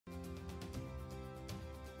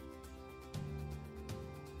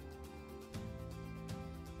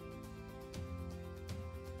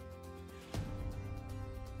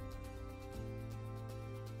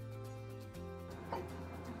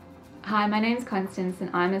Hi, my name is Constance and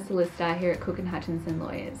I'm a solicitor here at Cooke Hutchinson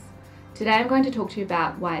Lawyers. Today I'm going to talk to you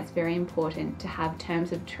about why it's very important to have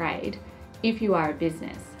terms of trade if you are a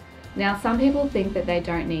business. Now, some people think that they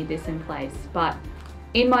don't need this in place, but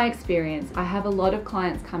in my experience, I have a lot of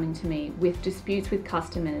clients coming to me with disputes with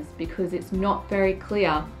customers because it's not very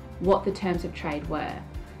clear what the terms of trade were.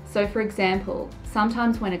 So for example,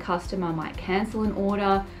 sometimes when a customer might cancel an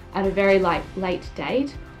order at a very late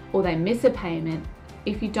date or they miss a payment,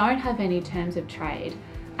 if you don't have any terms of trade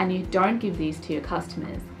and you don't give these to your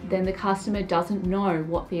customers, then the customer doesn't know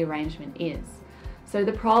what the arrangement is. So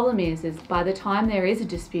the problem is by the time there is a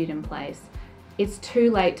dispute in place, it's too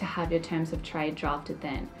late to have your terms of trade drafted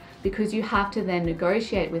then, because you have to then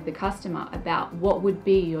negotiate with the customer about what would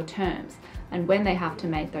be your terms and when they have to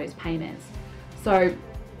make those payments. So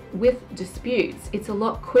with disputes, it's a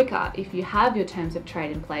lot quicker if you have your terms of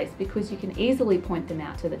trade in place because you can easily point them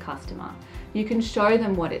out to the customer. You can show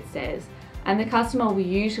them what it says, and the customer will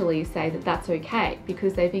usually say that that's okay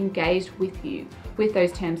because they've engaged with you with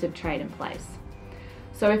those terms of trade in place.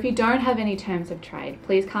 So if you don't have any terms of trade,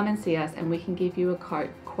 please come and see us and we can give you a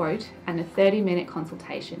quote and a 30-minute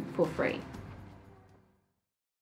consultation for free.